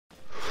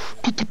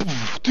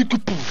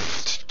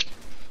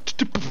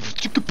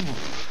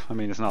I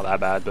mean, it's not that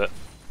bad, but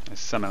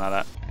it's something like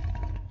that.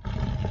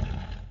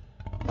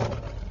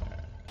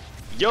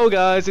 Yo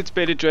guys, it's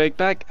Beta Drake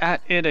back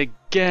at it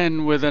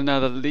again with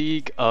another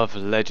League of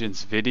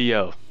Legends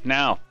video.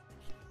 Now,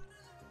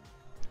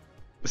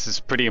 this is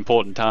a pretty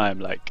important time.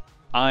 Like,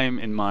 I'm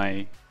in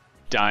my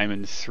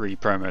Diamond 3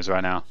 promos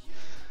right now.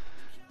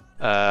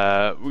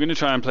 We're gonna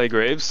try and play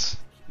Graves.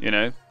 You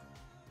know,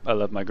 I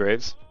love my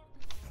Graves.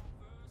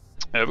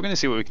 We're gonna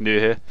see what we can do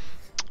here.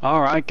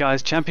 Alright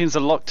guys, champions are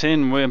locked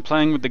in. We're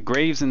playing with the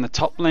Graves in the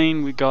top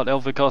lane. We got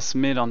Elvikos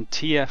mid on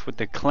TF with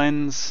the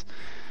cleanse.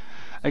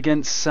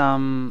 Against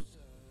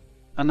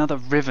another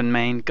Riven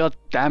main. God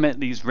damn it,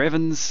 these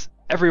Rivens.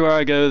 Everywhere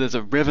I go there's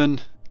a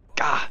Riven.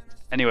 Gah!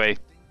 Anyway,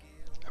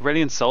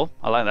 Aurelion Sol.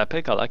 I like that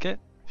pick, I like it.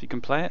 If you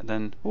can play it,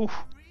 then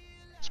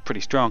it's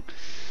pretty strong.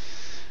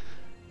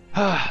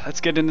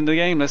 Let's get into the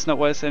game. Let's not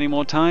waste any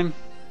more time.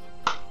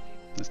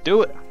 Let's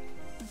do it.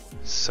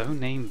 So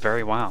named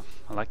very well.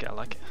 I like it, I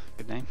like it.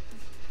 Good name.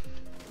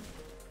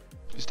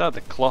 We start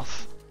the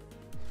cloth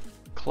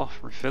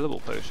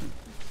refillable potion.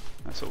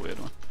 That's a weird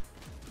one.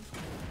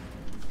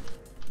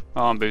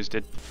 Oh, I'm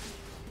boosted.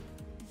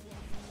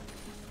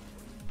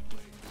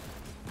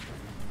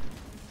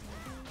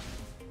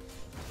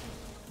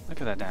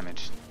 Look at that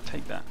damage.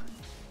 Take that.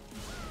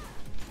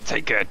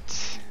 Take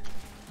it!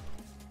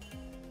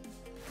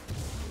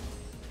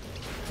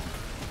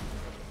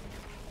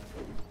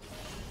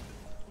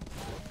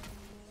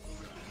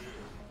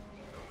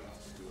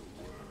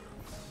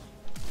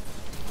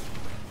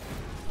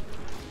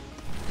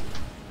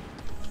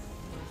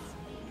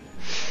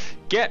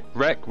 Get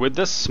wrecked with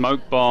the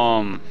smoke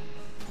bomb.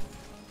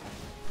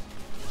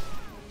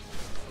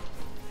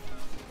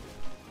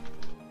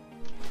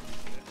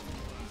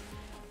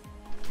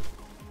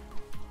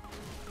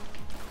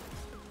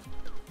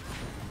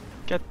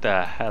 Get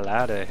the hell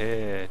out of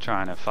here,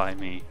 trying to fight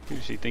me. Who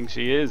does she think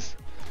she is?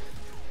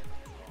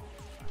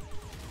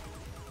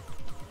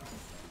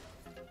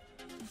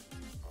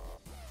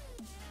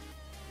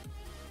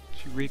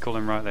 She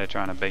recalling right there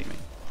trying to bait me.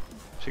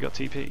 She got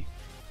TP.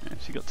 Yeah,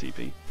 she got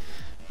TP.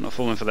 I'm not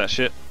falling for that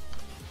shit.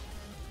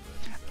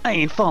 I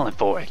ain't falling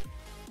for it.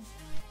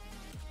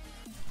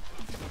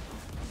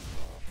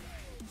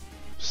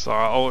 So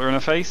I ult her in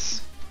her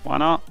face. Why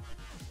not?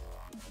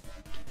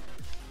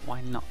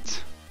 Why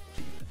not?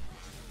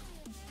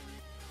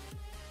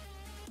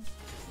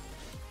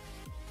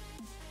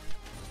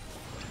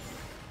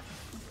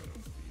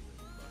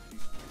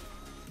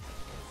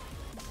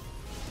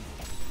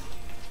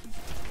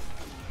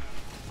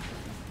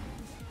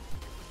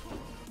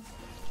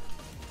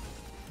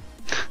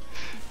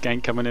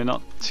 Gank coming in,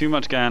 not too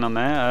much going on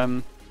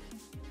there.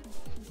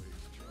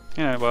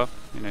 Yeah, well,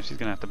 you know, she's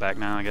gonna have to back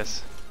now, I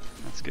guess.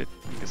 That's good.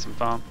 Get some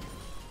farm.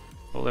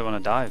 Oh, they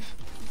want to dive.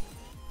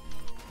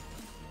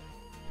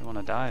 They want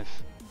to dive.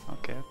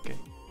 Okay, okay.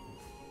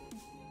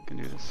 Can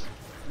do this.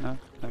 No,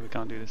 no, we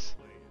can't do this.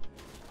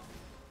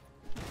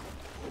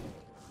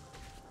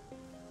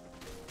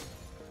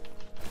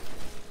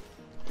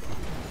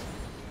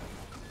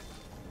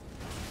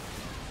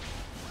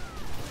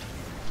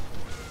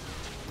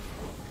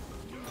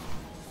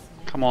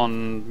 Come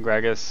on,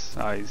 Gragas.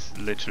 Oh, he's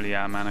literally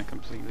out of mana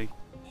completely.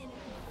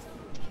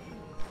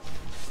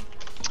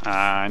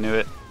 Ah, I knew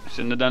it.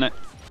 Shouldn't have done it.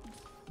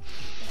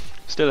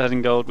 Still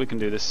heading gold. We can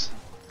do this.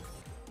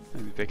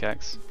 Maybe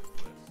pickaxe.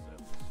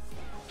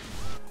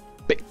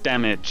 Big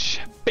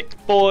damage. Big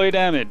boy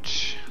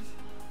damage.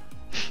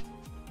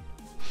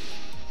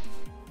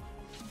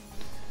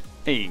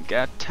 Ain't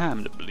got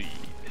time to bleed.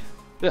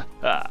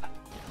 Ah.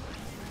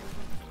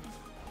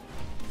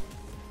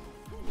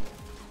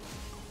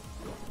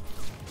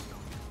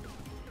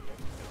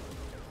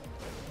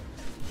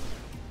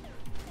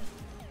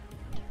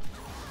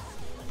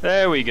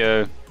 There we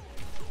go.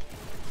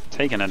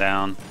 Taking her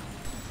down.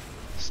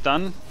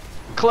 Stun.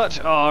 Clutch.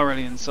 Oh,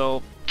 Aurelion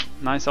Sol.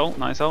 Nice ult,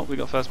 nice ult. We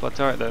got first blood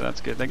turret though,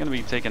 that's good. They're going to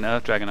be taking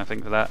Earth Dragon, I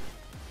think, for that.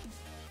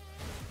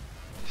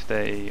 If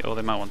they... or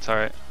they might want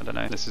turret. I don't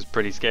know. This is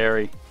pretty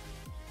scary.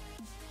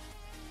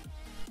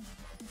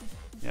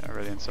 Yeah,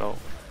 Aurelion Sol.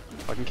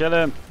 I can kill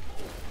him.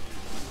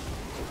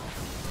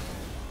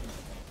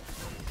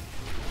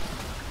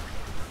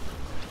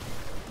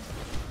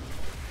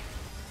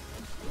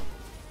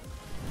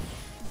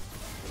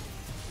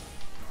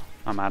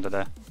 I'm out of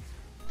there.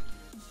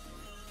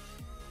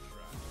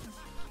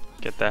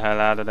 Get the hell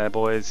out of there,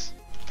 boys.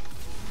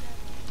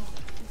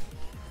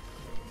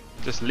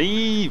 Just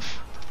leave!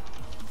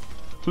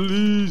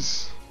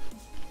 Please!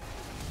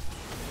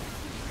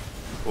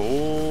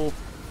 Oh!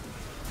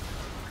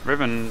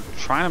 Riven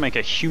trying to make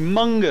a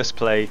humongous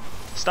play.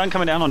 Stun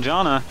coming down on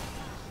Janna.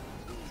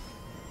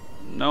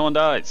 No one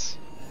dies.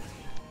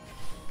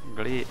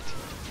 Great.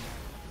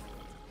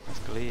 That's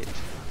great.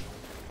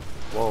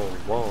 Whoa,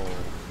 whoa.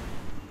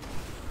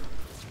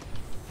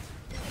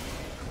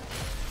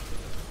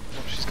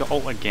 She's got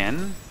ult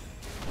again.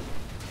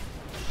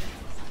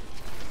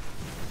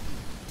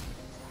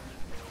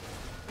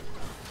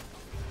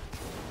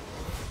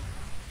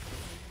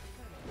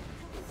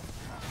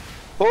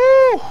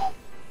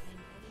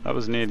 That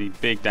was nearly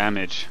big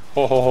damage.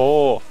 Ho ho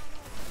ho!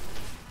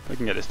 We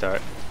can get this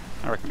turret.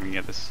 I reckon we can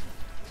get this.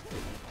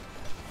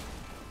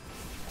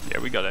 Yeah,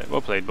 we got it.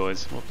 Well played,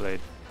 boys. Well played.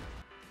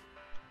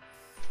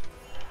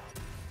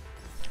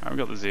 Alright, we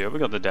got the Zeo, we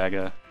got the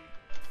dagger.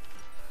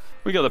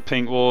 We got the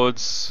pink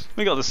wards.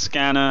 We got the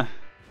scanner.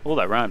 All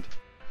that rhymed.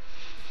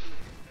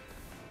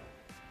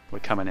 We're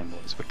coming in,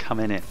 boys. We're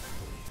coming in.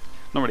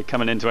 Not really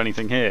coming into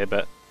anything here,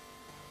 but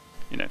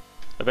you know,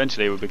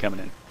 eventually we'll be coming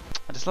in.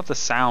 I just love the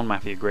sound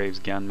Mafia Graves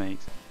gun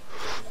makes.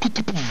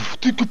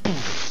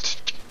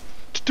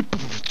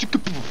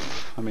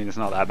 I mean, it's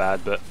not that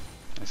bad, but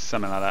it's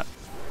something like that.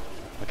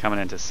 We're coming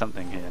into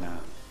something here now.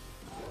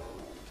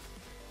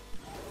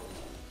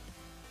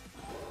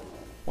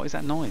 What is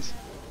that noise?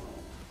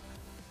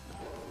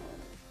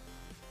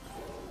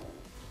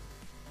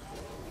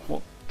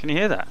 What? Can you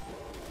hear that?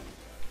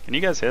 Can you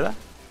guys hear that?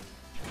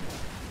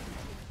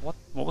 What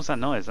was that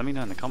noise? Let me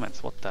know in the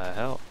comments. What the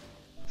hell?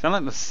 Sound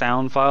like the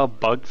sound file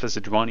bugged for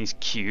Sejuani's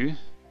Q?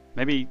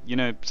 Maybe, you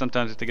know,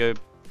 sometimes if they go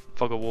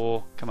Fog of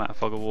War, come out of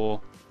Fog of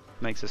War,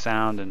 makes a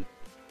sound and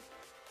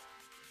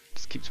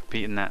just keeps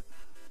repeating that.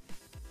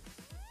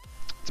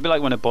 It's a bit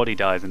like when a body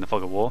dies in the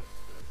Fog of War.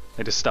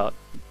 They just start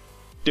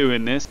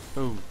doing this.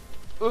 Oh,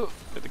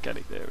 get the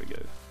caddy. There we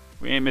go.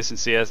 We ain't missing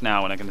CS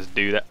now when I can just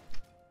do that.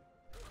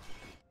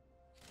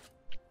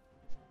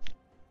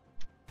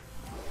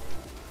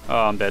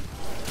 Oh, I'm dead.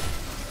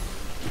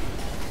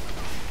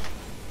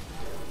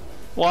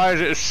 Why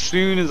is it as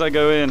soon as I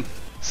go in,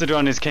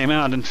 Sejuani came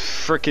out and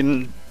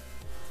frickin'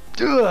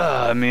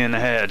 me in the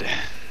head.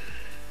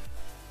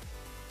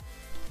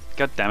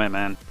 God damn it,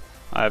 man.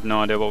 I have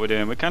no idea what we're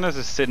doing. We're kind of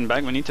just sitting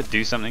back. We need to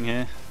do something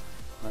here.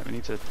 Like, we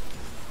need to...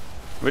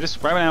 We're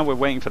just... Right now we're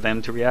waiting for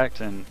them to react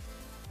and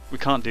we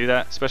can't do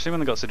that. Especially when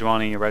they got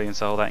Sejuani, Aurelion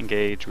Sol, that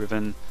engage,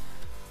 Riven.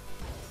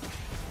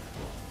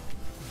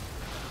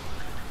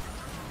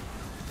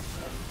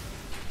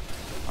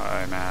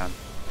 Oh man.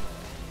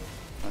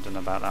 I don't know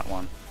about that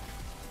one.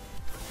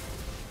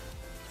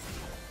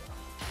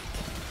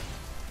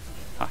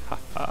 Ha ha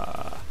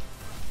ha.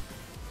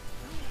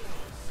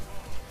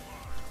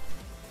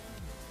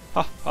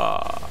 Ha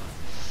ha.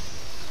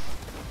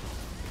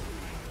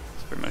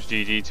 It's pretty much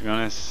GG to be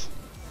honest.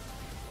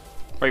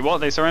 Wait, what?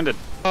 They surrendered?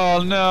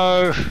 Oh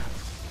no!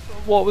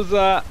 What was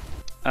that?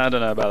 I don't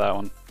know about that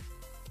one.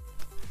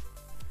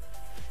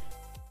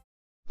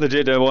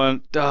 Legit, I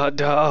won't.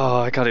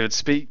 Oh, I can't even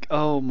speak.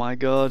 Oh my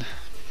god.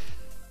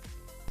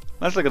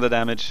 Let's look at the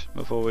damage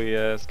before we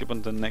skip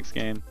on to the next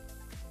game.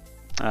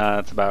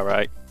 That's about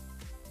right.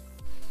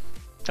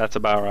 That's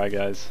about right,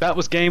 guys. That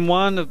was game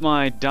one of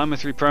my Diamond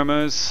 3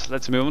 promos.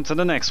 Let's move on to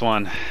the next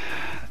one.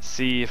 Let's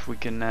see if we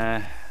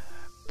can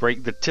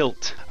break the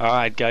tilt.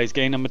 Alright guys,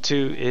 game number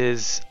 2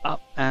 is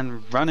up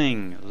and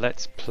running.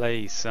 Let's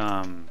play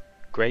some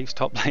Graves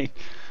top lane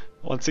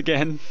once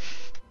again.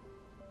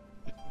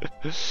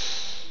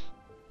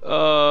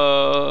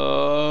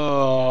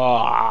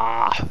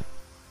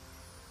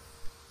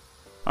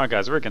 Alright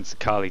guys, we're against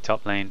Akali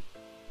top lane.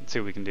 Let's see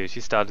what we can do.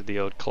 She started the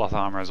old cloth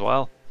armor as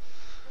well.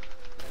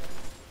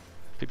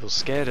 People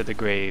scared of the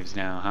Graves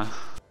now, huh?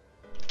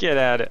 Get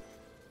at it.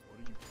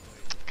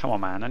 Come on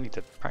man, I need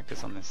to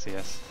practice on this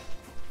CS.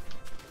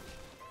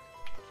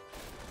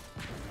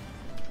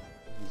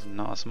 It's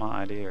not a smart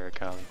idea,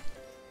 Akali.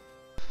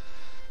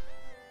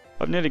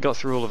 I've nearly got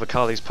through all of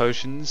Akali's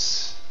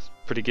potions.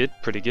 Pretty good,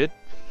 pretty good.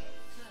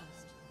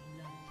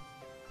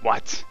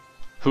 What?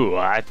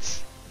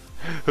 What?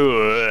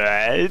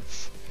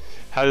 What?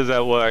 How does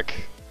that work?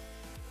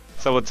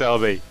 Someone tell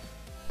me.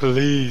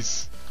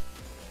 Please.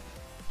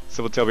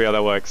 Someone tell me how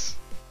that works.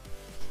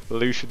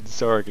 Lucian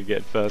Sora can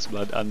get first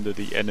blood under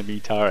the enemy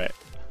turret.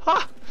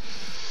 Ha!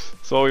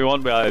 That's what we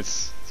want,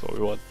 guys. That's what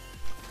we want.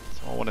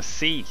 That's what I want to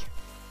see.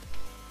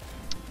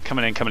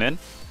 Coming in, coming in.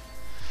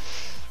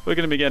 We're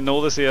going to be getting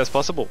all the CS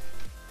possible.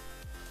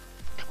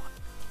 Come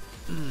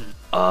on.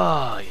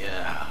 Oh,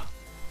 yeah.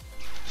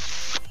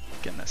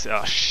 Getting this.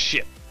 Oh,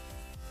 shit.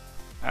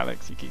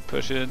 Alex, you keep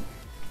pushing.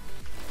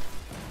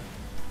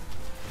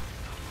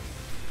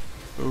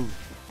 Ooh.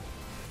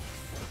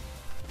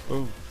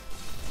 Ooh.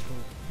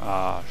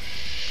 Ah,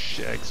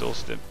 shit,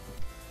 exhausted.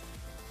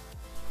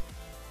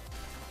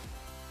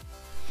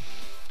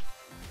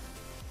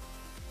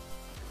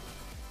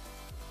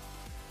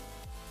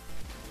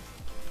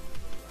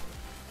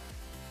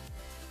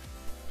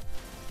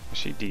 Is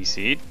she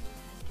DC'd?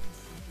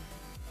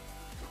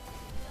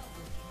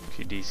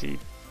 She DC'd.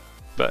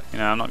 But, you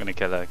know, I'm not going to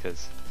kill her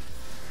because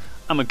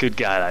I'm a good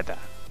guy like that.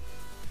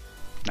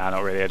 Nah,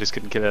 not really. I just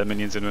couldn't kill her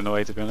minions in a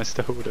way, to be honest.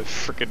 I would have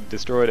freaking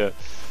destroyed her.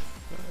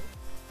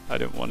 I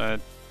didn't want to...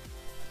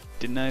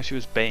 Didn't know if she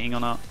was baiting or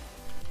not.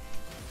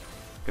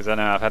 Because I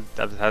know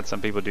I've had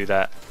some people do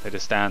that. They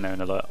just stand there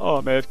and they're like, oh,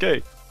 I'm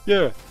AFK.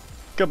 Yeah,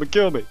 come and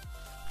kill me.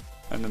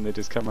 And then they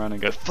just come around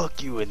and go,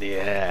 fuck you in the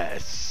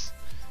ass.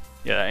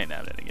 Yeah, that ain't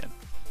happening again.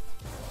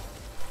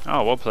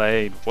 Oh, well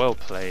played. Well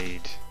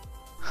played.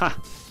 Ha!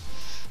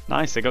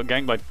 Nice, they got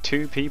ganked by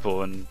 2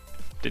 people and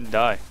didn't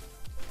die.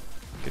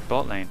 Good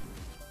bot lane.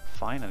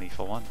 Finally,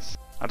 for once.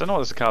 I don't know what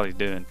this Akali's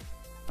doing.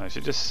 Oh,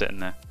 she's just sitting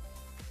there.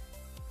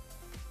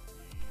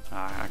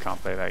 Ah, I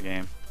can't play that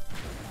game.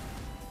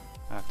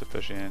 I have to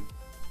push in.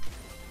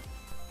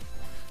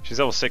 She's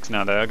level 6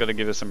 now though, I gotta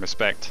give her some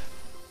respect.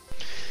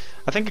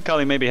 I think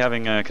Akali may be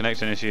having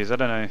connection issues, I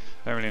don't know. I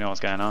don't really know what's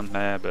going on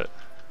there, but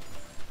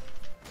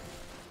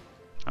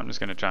I'm just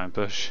gonna try and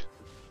push.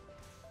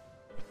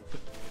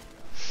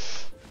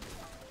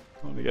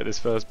 I want to get this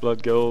first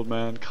blood gold,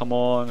 man. Come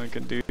on, I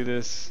can do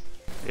this.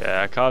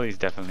 Yeah, Akali's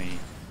definitely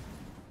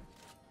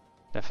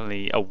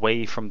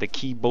away from the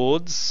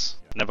keyboards.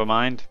 Never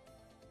mind.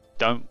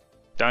 Don't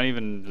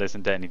even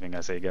listen to anything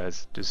I say,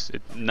 guys. Just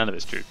none of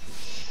it's true.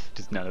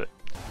 Just none of it.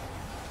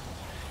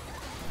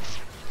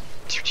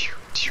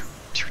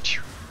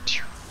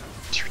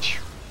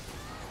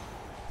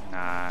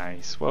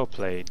 Nice, well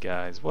played,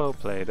 guys. Well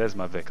played. There's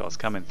my Vikos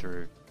coming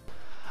through.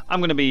 I'm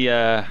gonna be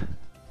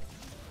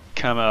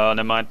coming. Oh,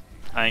 never mind.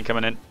 I ain't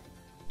coming in.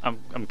 I'm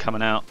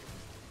coming out.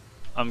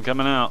 I'm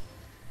coming out.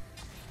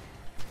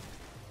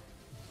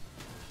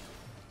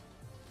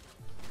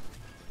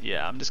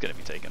 Yeah, I'm just gonna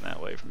be taking that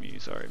away from you.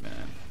 Sorry,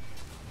 man.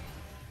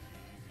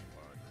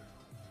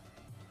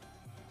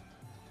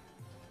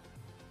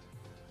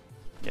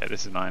 Yeah,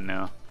 this is mine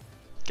now.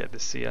 Get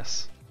this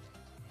CS.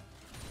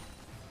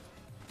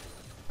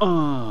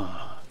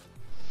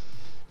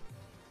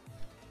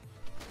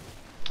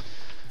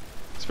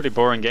 It's pretty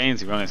boring games,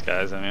 to be honest,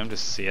 guys. I mean, I'm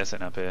just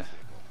CSing up here.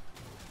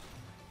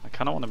 I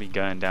kind of want to be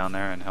going down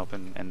there and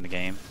helping end the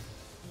game,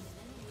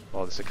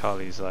 while this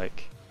Akali's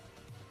like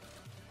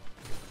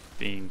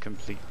being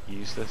completely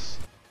useless.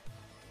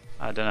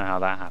 I don't know how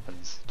that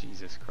happens.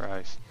 Jesus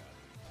Christ.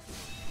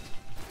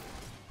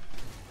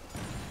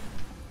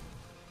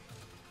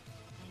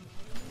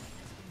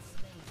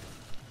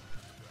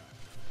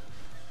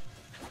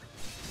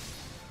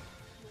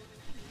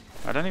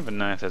 I don't even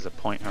know if there's a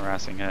point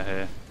harassing her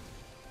here.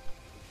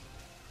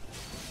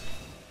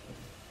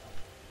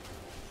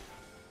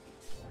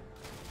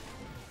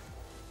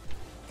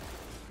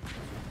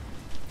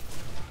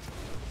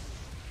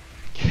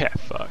 Yeah,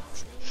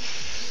 fucked.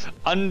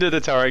 Under the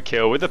turret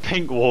kill with a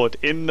pink ward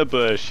in the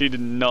bush. She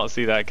did not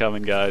see that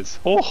coming, guys.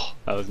 Oh,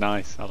 that was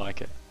nice. I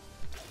like it.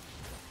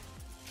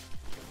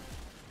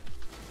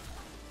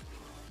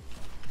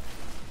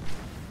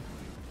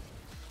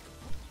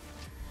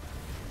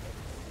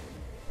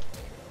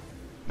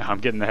 No, I'm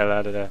getting the hell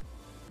out of there.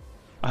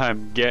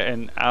 I'm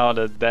getting out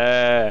of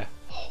there.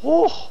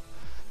 Oh,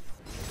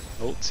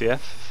 TF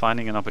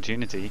finding an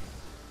opportunity.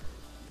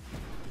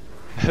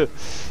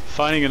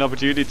 Finding an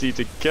opportunity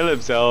to kill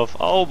himself.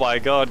 Oh my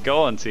god,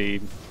 go on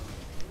team.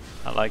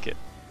 I like it.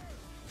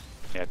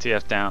 Yeah,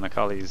 TF down.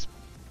 Akali's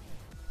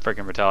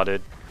freaking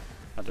retarded.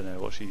 I don't know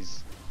what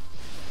she's...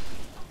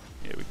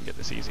 Yeah, we can get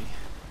this easy.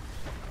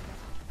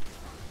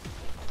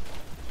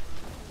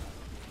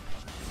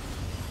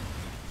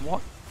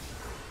 What?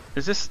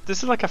 Is this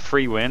is like a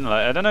free win?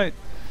 Like, I don't know.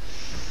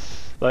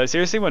 Like,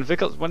 seriously, when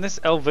this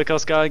El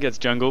Vikos guy gets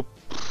jungle,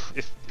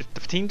 if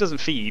the team doesn't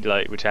feed,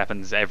 like, which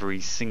happens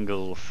every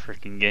single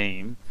freaking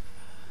game,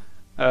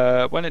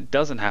 when it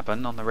doesn't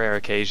happen on the rare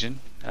occasion,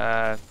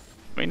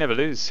 we never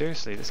lose.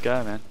 Seriously, this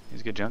guy, man,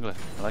 he's a good jungler.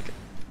 I like it.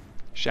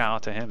 Shout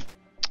out to him.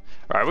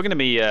 Alright, we're gonna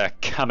be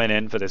coming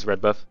in for this red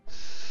buff.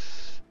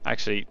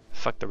 Actually,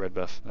 fuck the red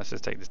buff. Let's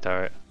just take this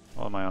turret.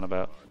 What am I on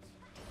about?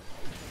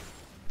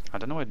 I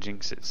don't know where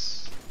Jinx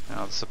is.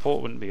 Now, the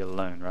support wouldn't be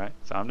alone, right?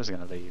 So I'm just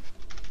gonna leave.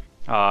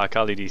 Ah,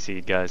 Akali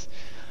DC'd, guys.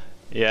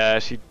 Yeah,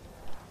 she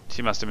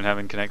must have been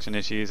having connection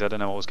issues. I don't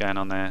know what was going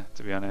on there,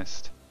 to be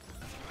honest.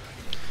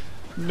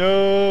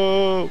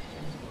 No!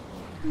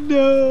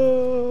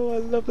 No! I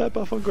love that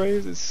buff on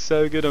Graves. It's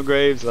so good on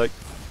Graves. Like,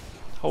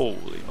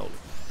 holy moly.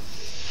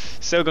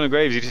 So good on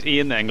Graves. You just E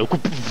in there and go,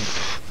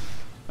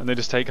 and they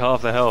just take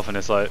half the health, and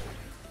it's like,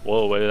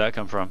 whoa, where did that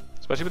come from?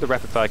 Especially with the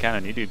rapid fire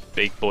cannon, you do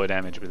big boy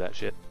damage with that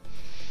shit.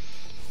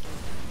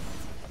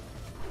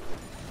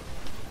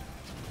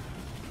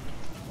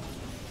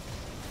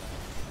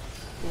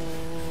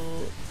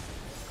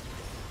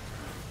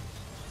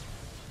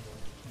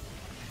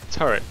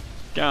 Turret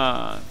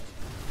gone.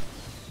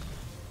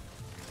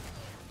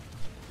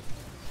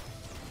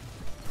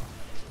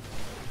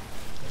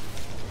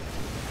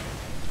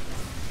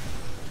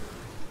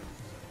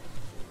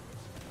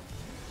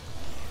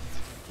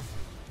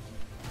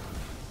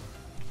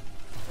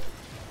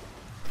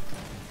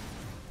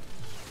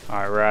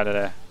 Alright, we're out of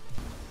there.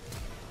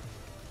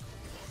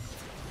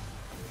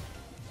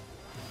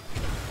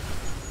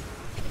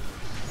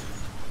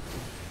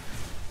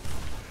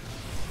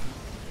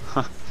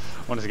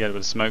 Wanted to get it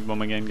with a smoke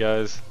bomb again,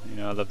 guys. You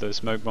know, I love those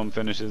smoke bomb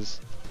finishes.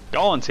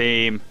 Go on,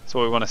 team. That's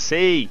what we want to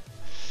see.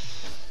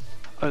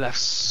 Olaf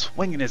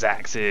swinging his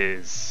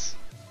axes.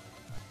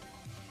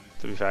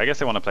 To be fair, I guess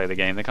they want to play the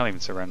game. They can't even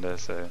surrender,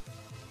 so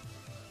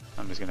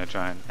I'm just going to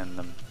try and end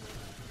them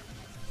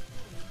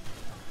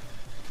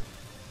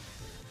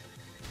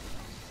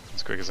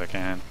as quick as I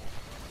can.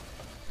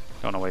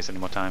 Don't want to waste any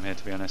more time here,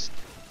 to be honest.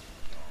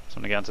 Just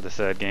want to get onto the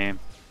third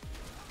game.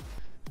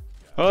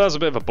 Well, that was a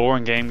bit of a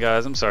boring game,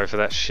 guys. I'm sorry for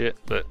that shit,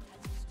 but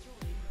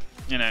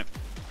you know.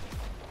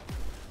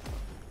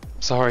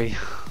 Sorry.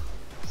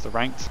 It's the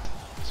ranked.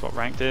 That's what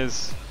ranked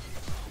is.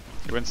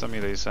 You win some,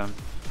 you lose some.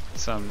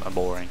 Some are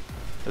boring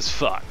as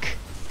fuck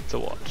to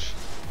watch.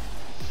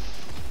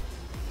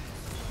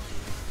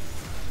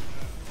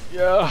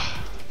 Yeah.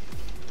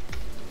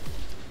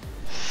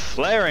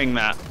 Flaring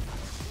that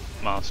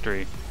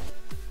mastery.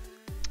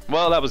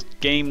 Well, that was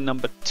game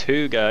number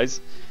 2, guys.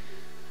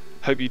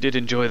 Hope you did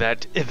enjoy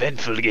that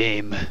eventful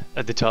game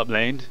at the top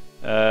lane.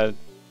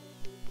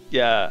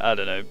 Yeah, I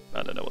don't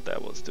know what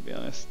that was, to be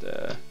honest.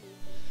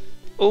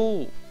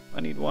 Oh,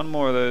 I need one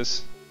more of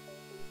those.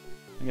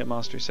 I get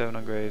mastery 7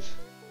 on Graves.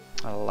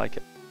 I like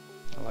it.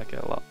 I like it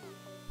a lot.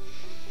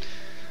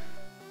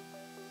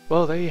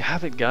 Well, there you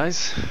have it,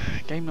 guys.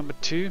 Game number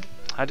 2.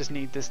 I just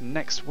need this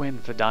next win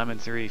for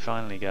Diamond 3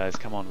 finally, guys.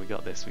 Come on, we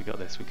got this, we got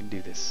this, we can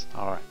do this.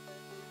 Alright.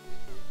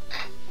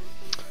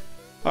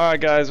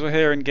 Alright guys, we're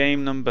here in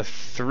game number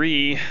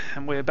 3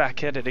 and we're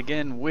back at it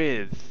again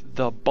with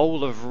the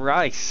bowl of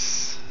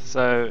rice.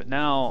 So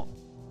now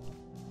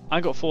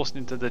I got forced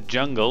into the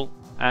jungle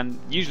and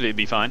usually it'd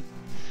be fine,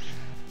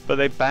 but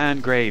they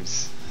banned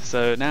Graves.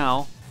 So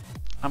now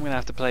I'm gonna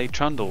have to play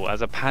Trundle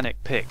as a panic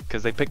pick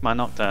because they picked my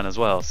Nocturne as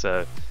well,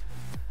 so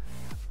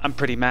I'm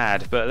pretty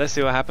mad, but let's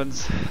see what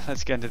happens.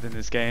 Let's get into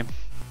this game.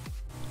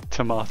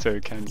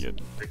 YAMATO Cannon.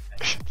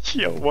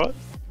 Yo, what?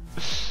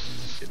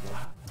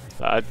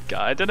 I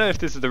don't know if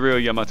this is the real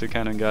YAMATO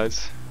Cannon,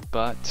 guys,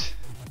 but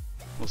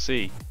we'll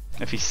see.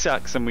 If he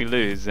sucks and we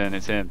lose, then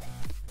it's him.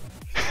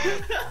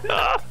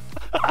 I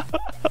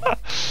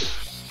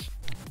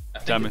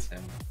think it's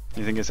him.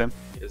 You think it's him?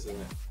 Isn't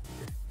it?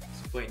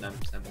 It's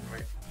 49% win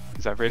rate.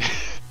 Is that really?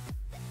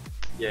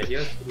 Yeah,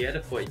 he had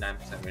a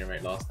 49% win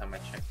rate last time I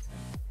checked him.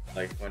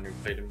 Like when I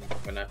played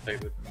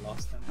with him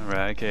last time.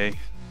 Alright, okay.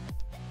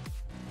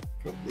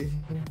 Probably.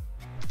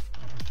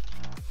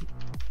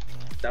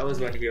 That was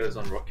when he was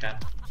on Rocket.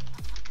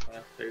 When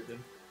I played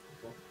him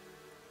before.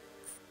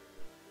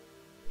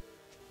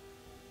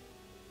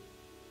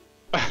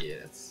 Yeah,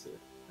 that's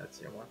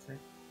YAMATO.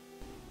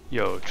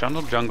 Yo,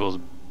 Trundle Jungle's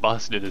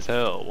busted as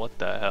hell. What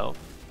the hell?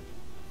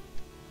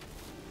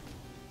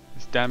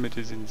 This damage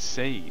is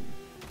insane.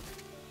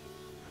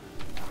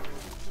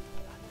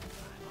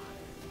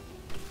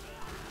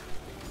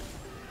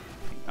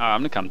 Alright,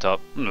 I'm gonna come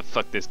top. I'm gonna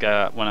fuck this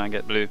guy up when I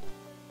get blue.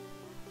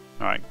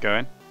 Alright, go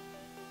in.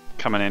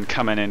 Coming in,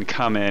 coming in,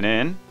 coming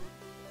in.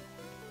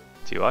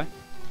 TY.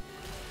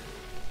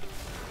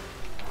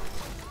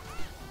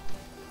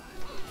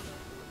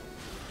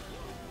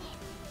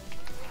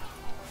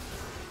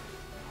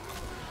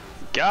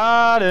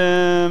 Got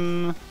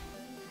him!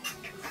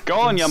 Go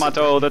on,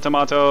 YAMATO, the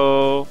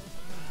tomato!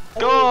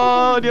 Go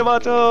on,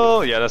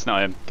 YAMATO! Yeah, that's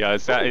not him,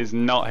 guys. That is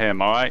not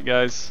him, alright,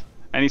 guys?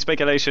 Any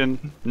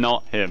speculation?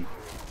 Not him.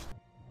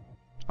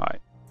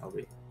 Alright. I'll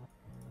be.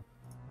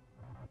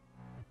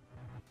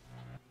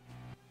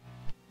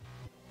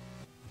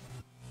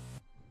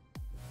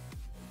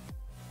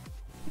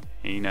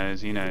 He knows,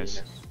 he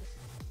knows.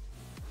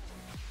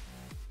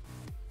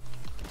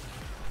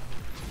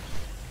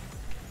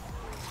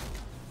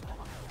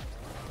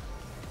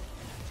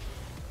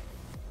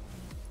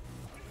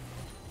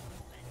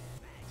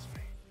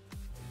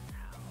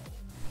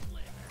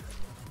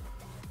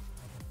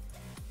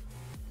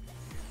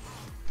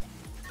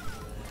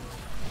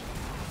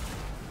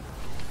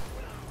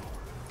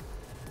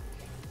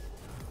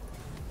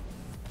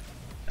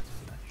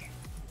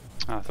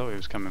 I thought he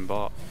was coming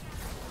bot.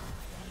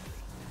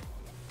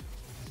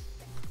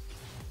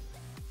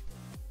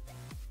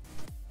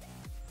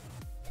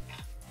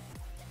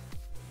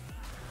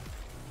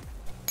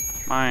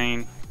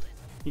 Mine.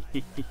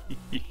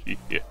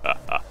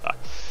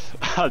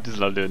 I just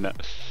love doing that.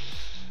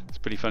 It's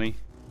pretty funny.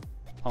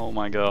 Oh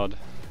my god.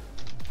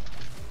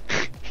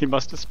 He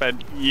must have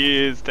spent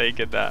years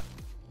taking that.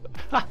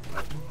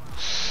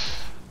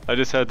 I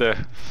just heard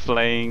the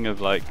flaying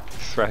of like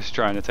Thresh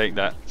trying to take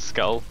that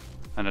skull,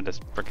 and I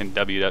just freaking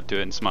W'd up to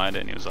it and smited it,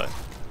 and he was like,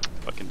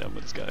 fucking done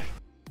with this guy.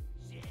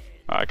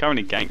 Alright, I can't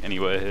really gank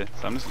anywhere here,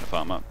 so I'm just gonna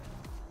farm up.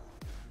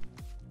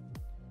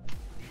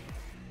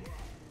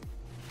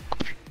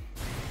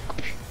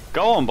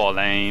 Go on, bot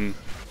lane.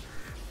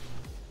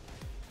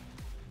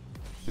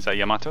 Is that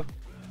YAMATO?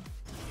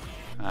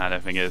 I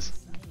don't think it is.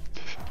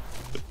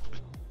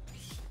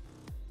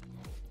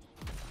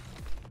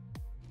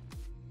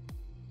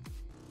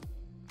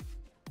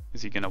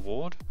 Is he gonna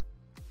ward?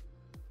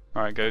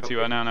 Alright, go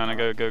to now,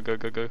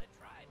 go.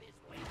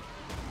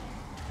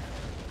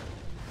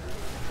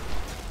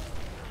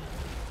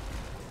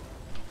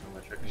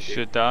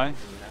 Should die.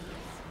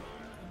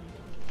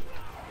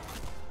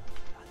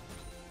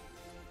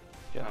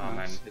 Yeah, oh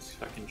man, this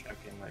fucking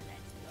champion like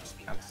just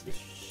cancels the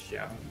shit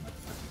out of my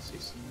fucking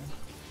season.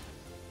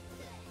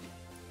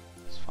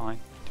 It's fine.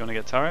 Do you want to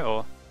get turret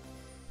or?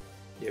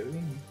 Yeah, we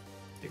can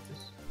take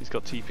this. He's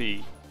got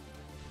TP.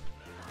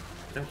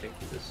 I don't think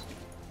he does.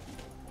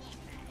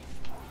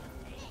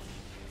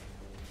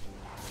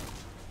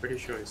 Pretty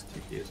sure his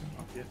TP isn't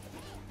up yet.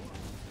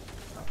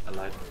 Not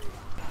alive.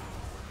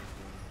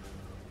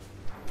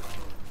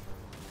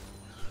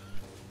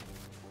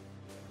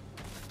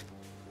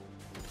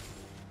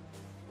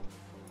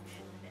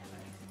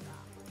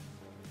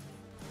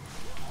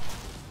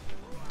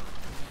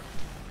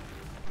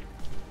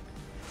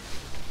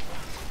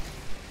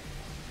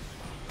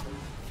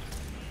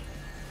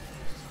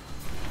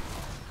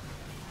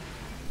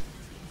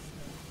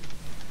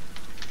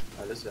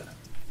 There's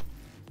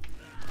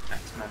a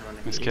X-Man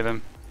running. Let's here. kill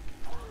him.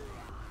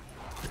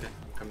 Okay,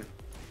 I'm coming.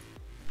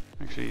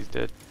 Actually, he's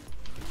dead.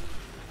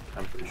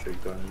 I'm pretty sure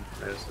you're going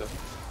there stuff.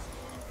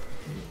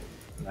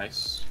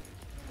 Nice.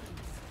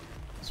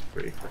 It's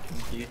pretty fucking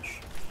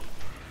huge.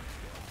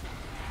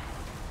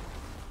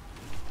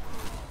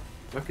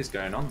 What is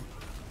going on?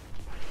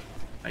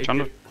 Are you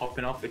Trundle. keep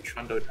popping off with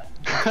Trundle down?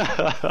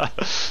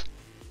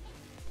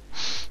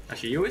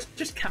 Actually, you always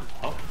just camp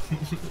up.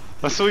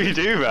 That's all you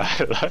do,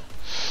 man. Like,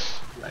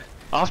 Like,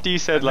 after you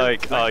said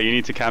like, oh, you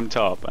need to camp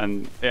top,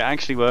 and it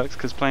actually works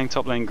because playing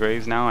top lane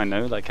Graves now, I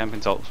know like camping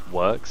top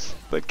works.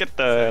 But get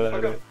the hell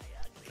out of it.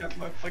 camp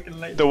my fucking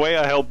lane. The way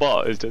I help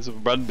bot is just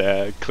run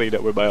there, and clean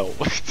up with my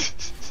ult.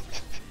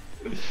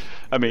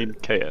 I mean,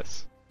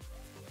 KS.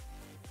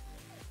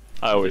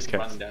 I always Just KS.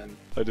 run down.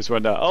 I just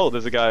run down. Oh,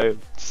 there's a guy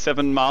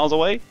 7 miles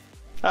away.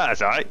 Ah,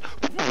 that's alright.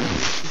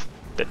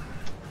 Dead.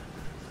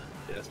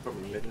 Yeah, that's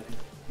probably mid lane.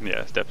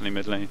 Yeah, it's definitely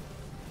mid lane.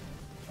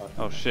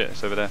 Oh shit,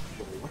 it's over there.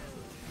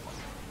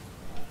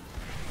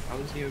 How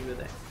is he over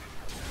there?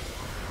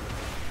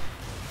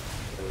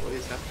 What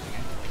is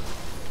happening?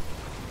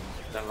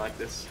 Don't like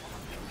this.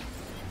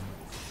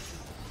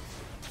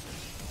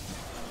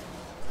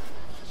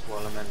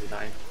 While I'm under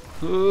dying.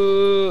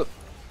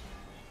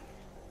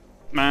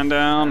 Man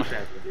down.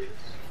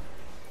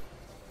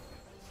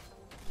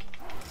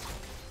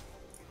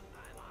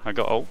 I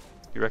got ult.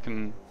 You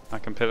reckon I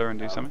can pillar and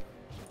do something?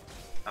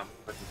 I'm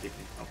fucking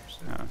keeping up.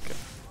 So. Oh, okay.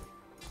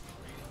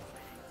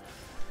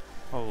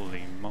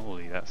 Holy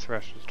moly, that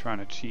Thresh was trying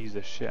to cheese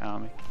the shit out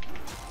of me.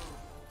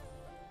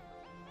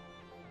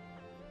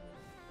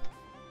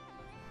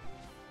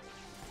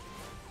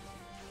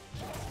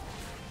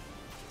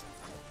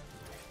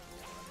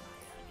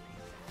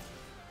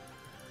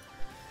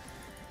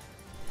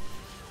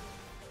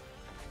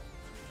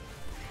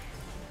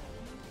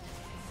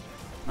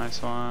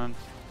 Nice one.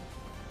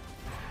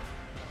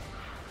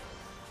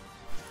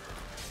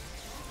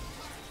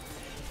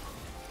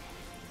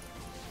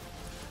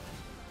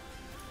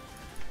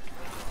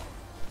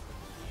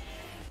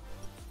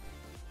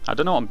 I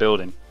don't know what I'm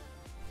building.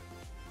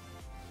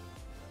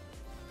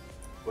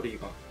 What do you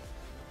got?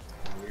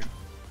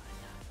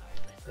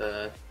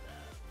 No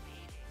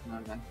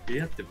man.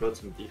 You have to build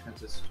some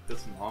defenses, build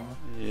some armor.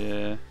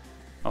 Yeah.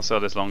 I'll sell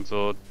this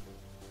longsword.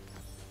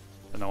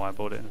 Don't know why I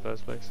bought it in the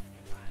first place.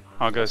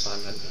 I'll go.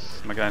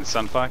 Am I going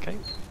Sunfire Cape?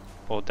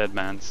 Or Dead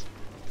Man's?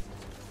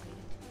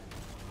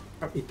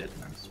 Probably Dead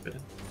Man's better.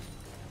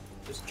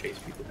 Just chase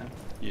people down.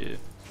 Yeah.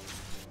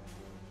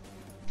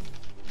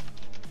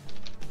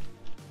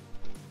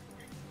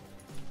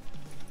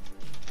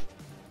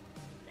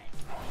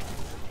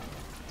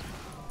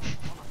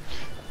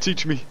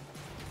 Teach me.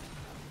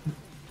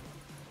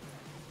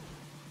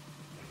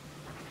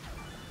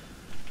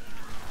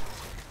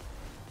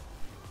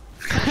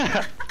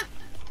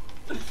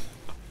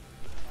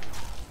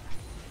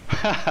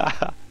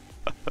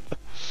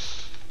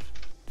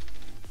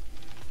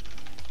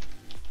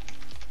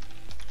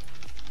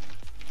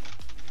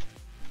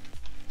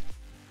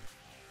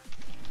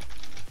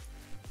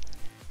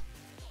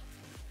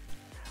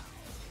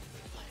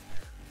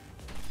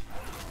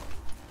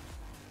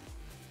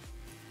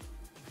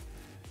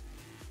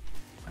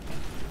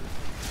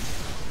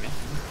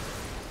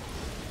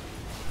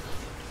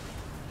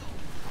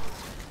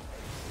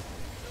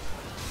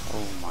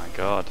 Oh my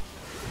god.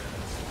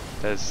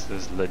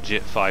 There's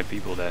legit 5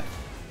 people there.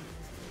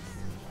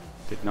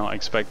 Did not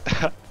expect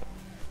that.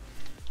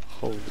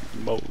 Holy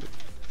moly.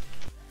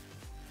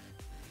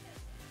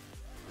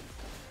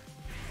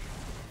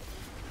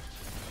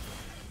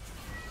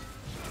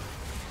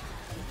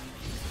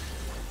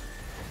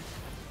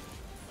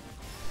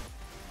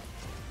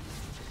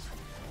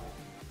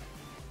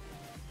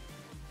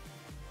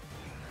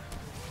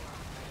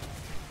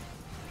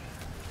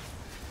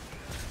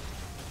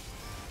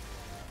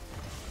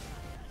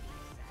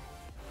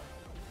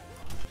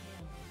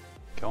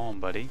 Go on,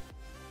 buddy.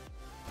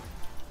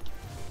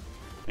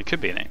 It could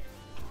be an aim.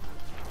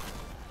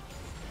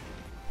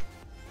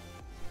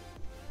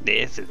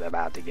 This is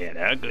about to get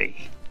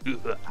ugly.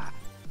 Ugh.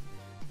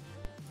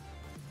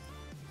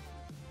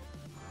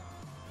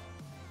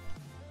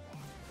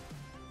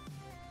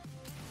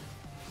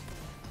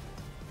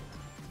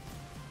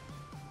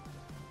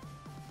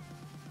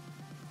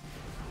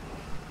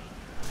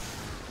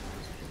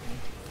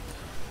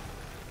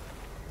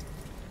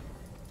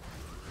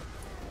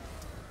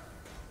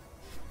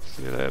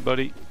 See you there,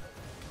 buddy.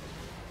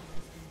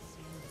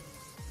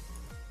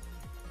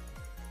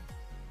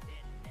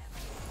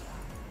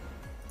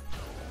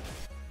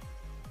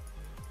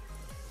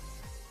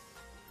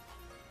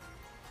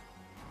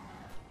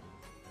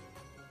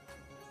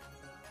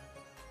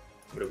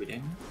 What are we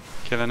doing?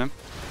 Killing him.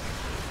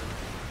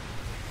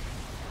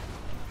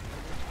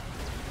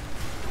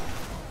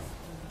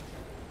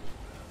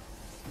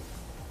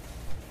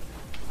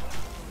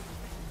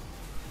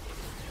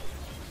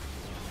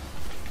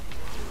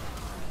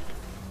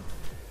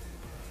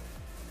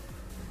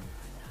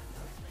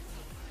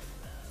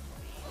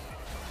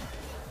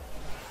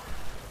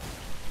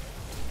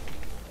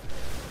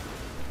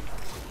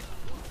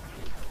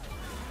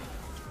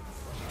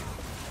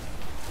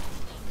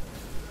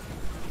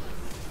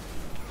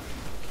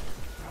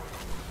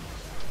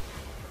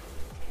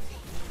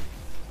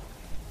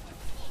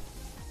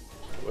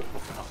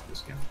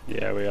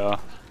 Yeah, we are.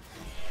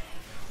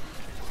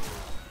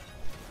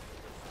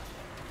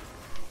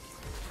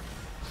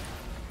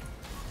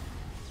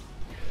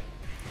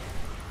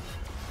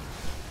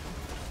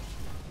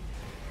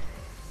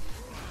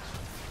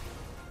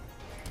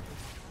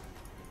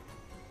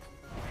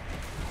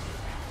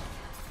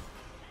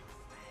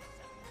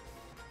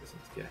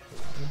 Yeah.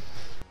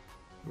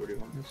 Where do you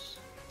want this?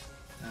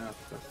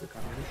 That's the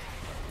can't hit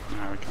it.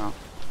 No, we can't.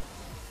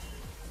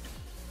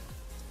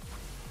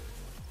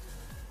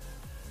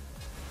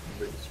 I'm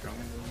really strong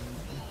in the moment.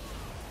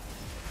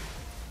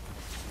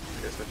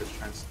 I guess I'll just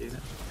try and steal it.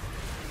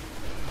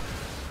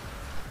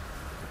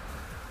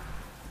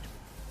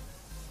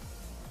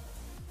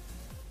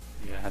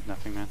 Yeah, I had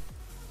nothing, man.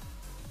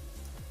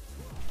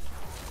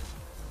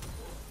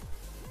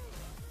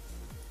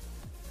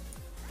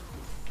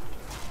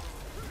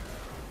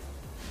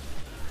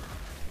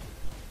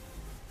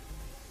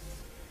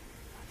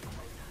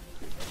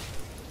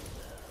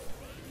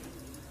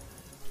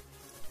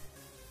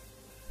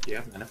 Do you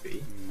have mana for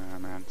E? Nah,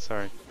 man,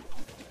 sorry.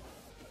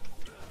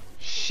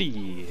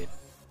 Shit.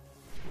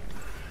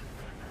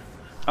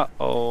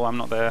 Uh-oh, I'm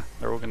not there.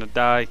 They're all gonna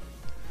die.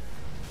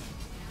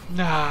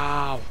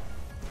 No!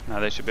 No,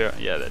 they should be...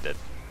 Yeah, they're dead.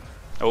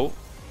 Oh.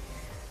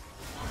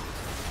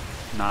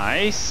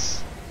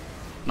 Nice.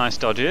 Nice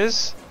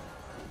dodges.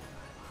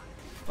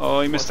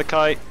 Oh, he missed the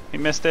kite. He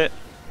missed it.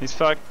 He's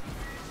fucked.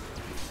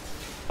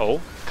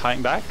 Oh,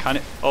 kiting back.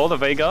 Oh, the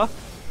Veigar.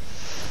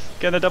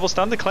 Getting a double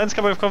stun. The cleanse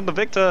coming from the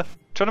Victor.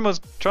 Trundle's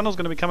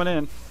gonna be coming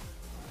in.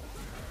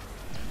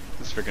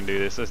 Let's freaking do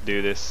this. Let's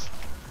do this.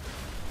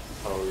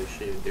 Holy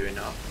shit, you're doing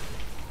up.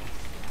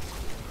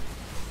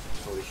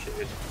 Holy shit,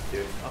 you're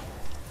doing up.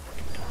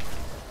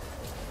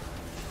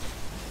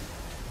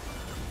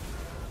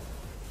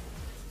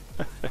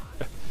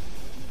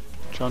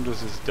 Trundle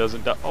just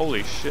doesn't die.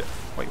 Holy shit.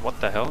 Wait,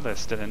 what the hell? They're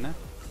still in there?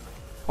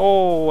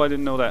 Oh, I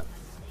didn't know that.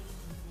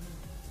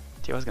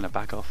 Gee, I was gonna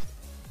back off.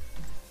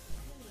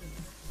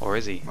 Or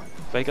is he?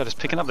 Veigar just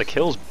picking up the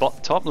kills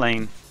top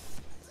lane.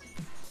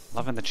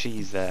 Loving the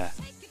cheese there.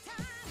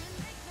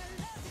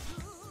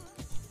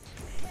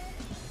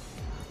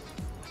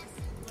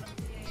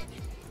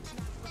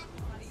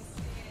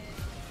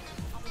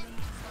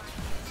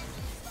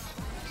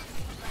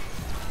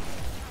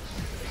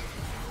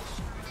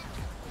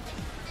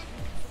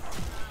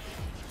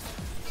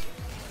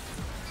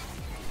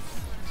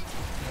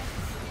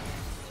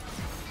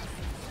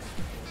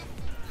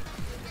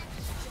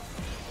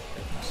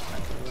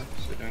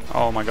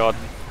 Oh my god.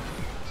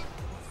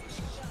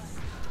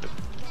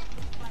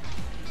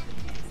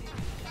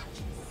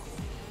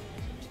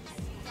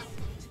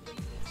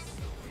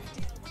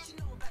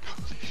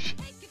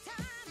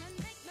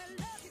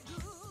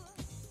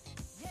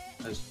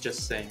 I was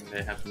just saying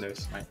they have no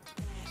smite.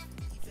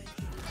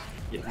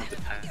 You don't have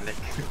to panic.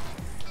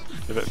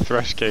 If it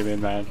Thresh came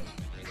in, man.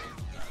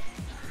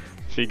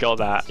 If he got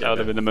that, Yeah, that would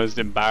have been the most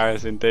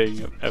embarrassing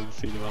thing I've ever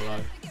seen in my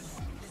life.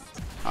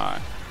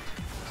 Alright.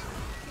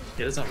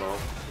 He doesn't roll.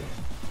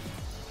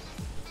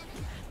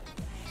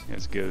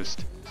 It's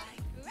Ghost.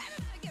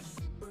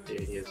 Yeah,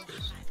 he is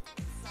Ghost.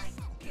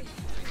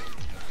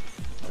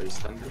 Oh, he's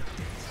stunned.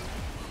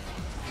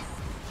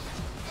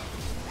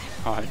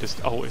 Alright,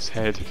 just ult his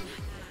head.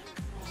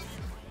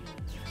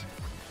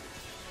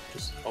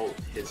 Just ult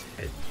his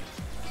head.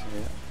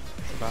 Yeah,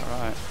 that's about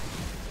right.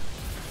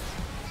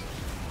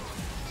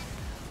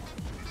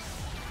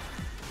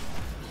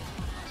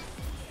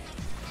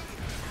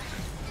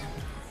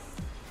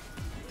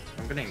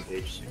 I'm gonna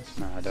engage soon.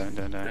 Nah, don't.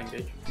 Can I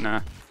engage?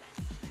 Nah.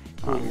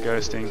 I'm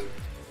ghosting.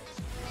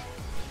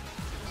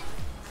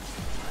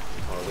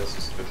 Oh, this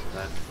is good for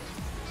that.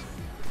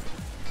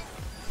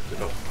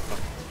 Good off.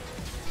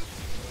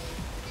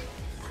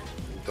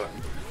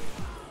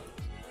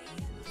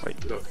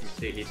 Wait, We got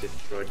completely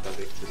destroyed by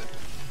Victor there.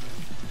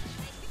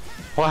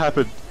 what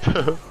happened?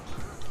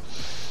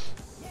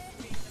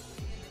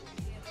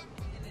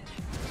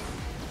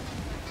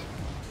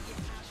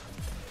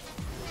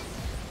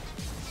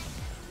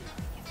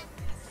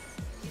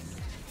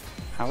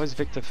 How is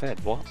Victor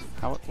fed? What?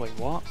 How? Wait,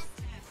 what?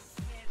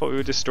 I thought we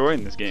were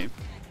destroying this game.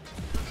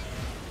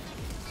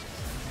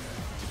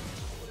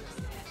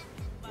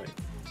 Wait,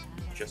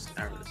 just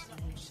arrows.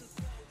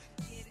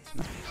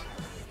 No.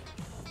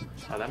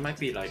 Oh, that might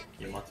be like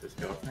Yamato's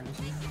girlfriend or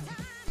something.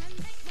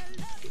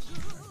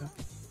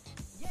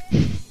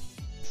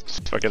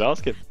 Just fucking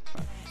ask him.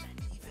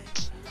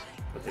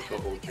 But they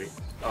got all three.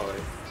 Oh,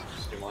 wait,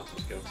 just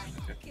Yamato's girlfriend.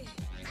 Okay.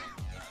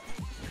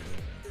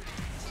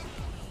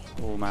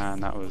 Oh man,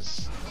 that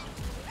was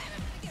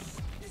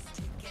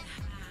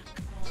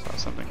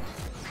something.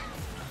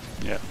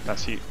 Yeah,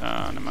 that's you.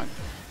 Never mind.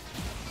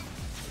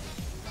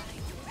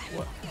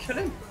 What? Kill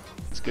him!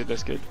 That's good,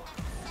 that's good.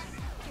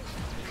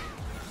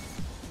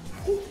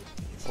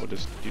 Or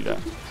just do that.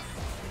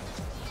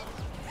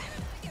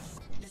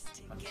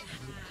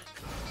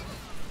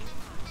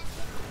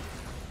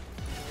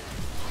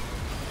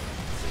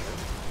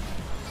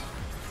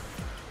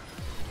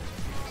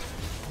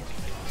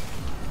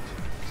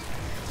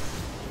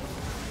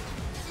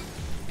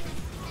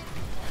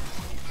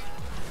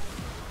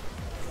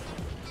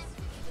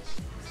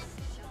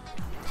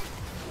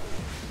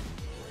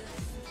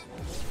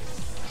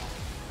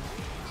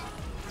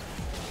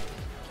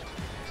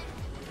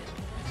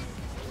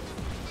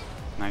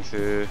 Nice.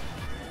 Yeah.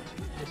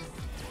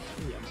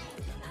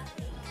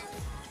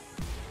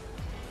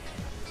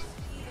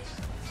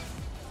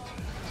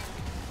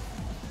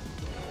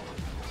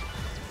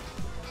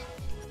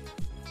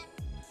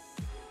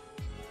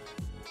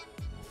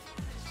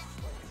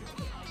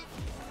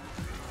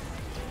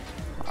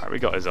 Alright, we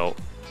got his ult.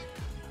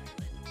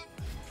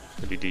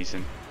 Pretty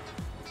decent.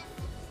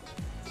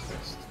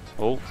 Best.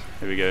 Oh,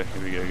 here we go,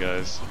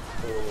 guys.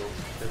 Oh,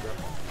 good job.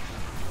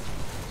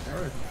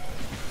 Alright.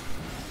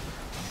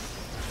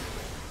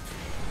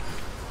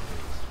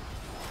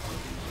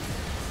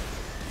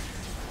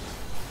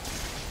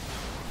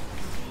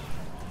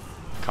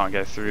 Can't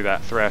get through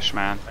that thresh,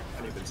 man. I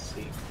can't even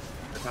see.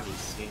 I can't even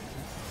see.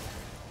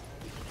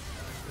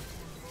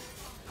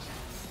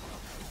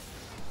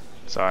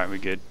 It's alright, we're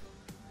good.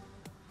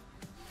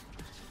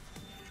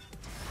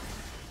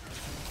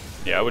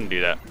 Yeah, I wouldn't do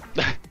that.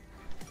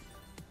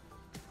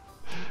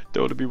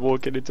 Don't want to be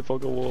walking into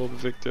fucking wall,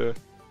 Victor.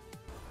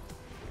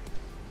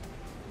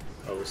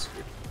 Oh, we're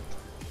screwed.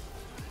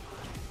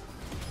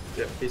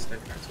 Yeah, please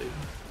don't cancel you.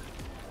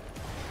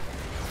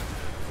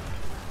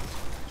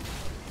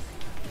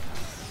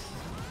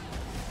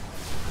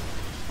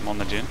 I'm on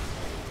the Jin.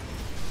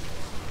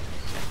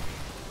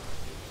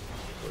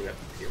 Oh, we got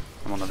the Q.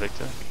 I'm on the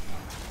Victor.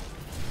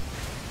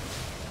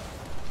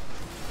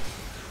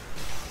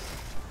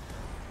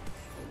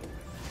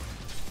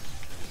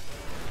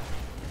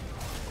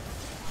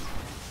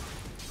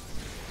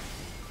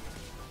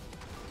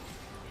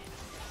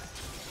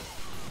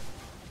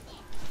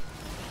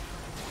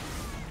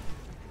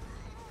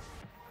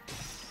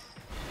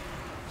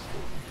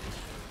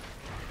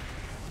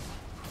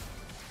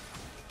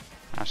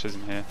 Ash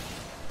isn't here.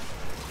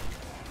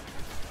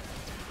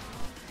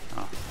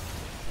 Oh.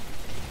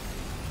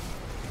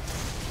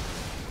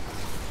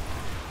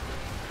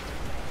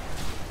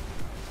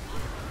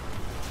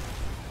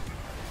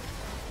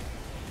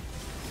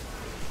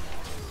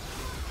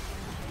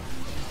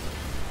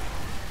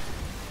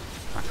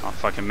 I can't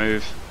fucking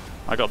move.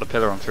 I got the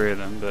pillar on 3 of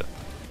them, but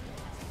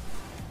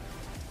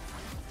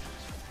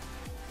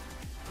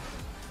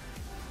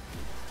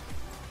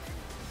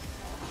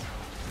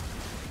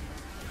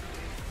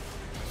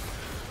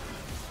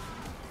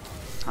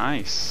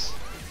nice.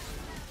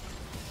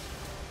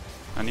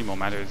 I need more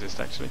matter resist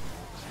actually.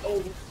 Oh,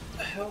 what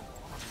the hell?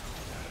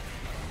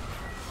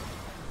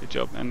 Good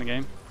job, end the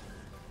game.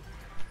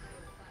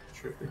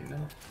 Tripping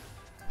now.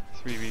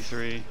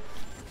 3v3.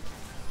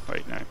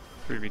 Wait, no.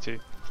 3v2.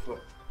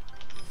 What?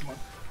 Come on.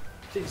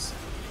 Please.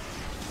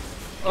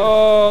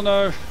 Oh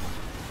no!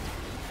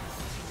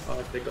 Oh,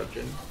 if they got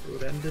Jin, it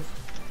would have ended.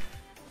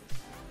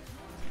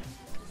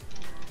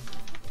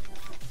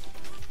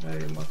 No,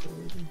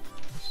 YAMATO even.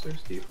 It's so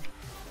steep.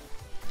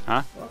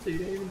 Huh? YAMATO, you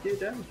didn't even do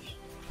damage.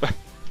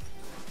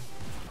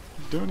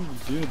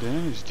 Don't do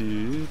damage,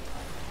 dude.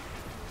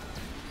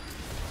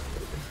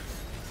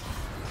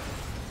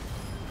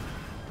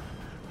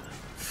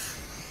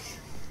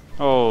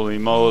 Holy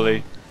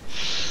moly.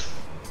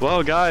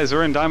 Well guys,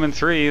 we're in Diamond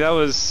 3. That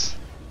was...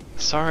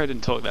 Sorry I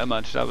didn't talk that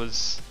much. That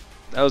was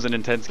an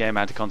intense game.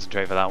 I had to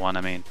concentrate for that one,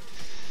 I mean.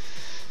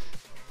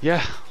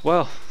 Yeah,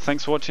 well,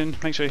 thanks for watching.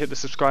 Make sure you hit the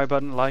subscribe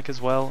button, like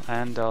as well,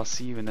 and I'll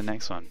see you in the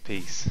next one.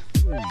 Peace.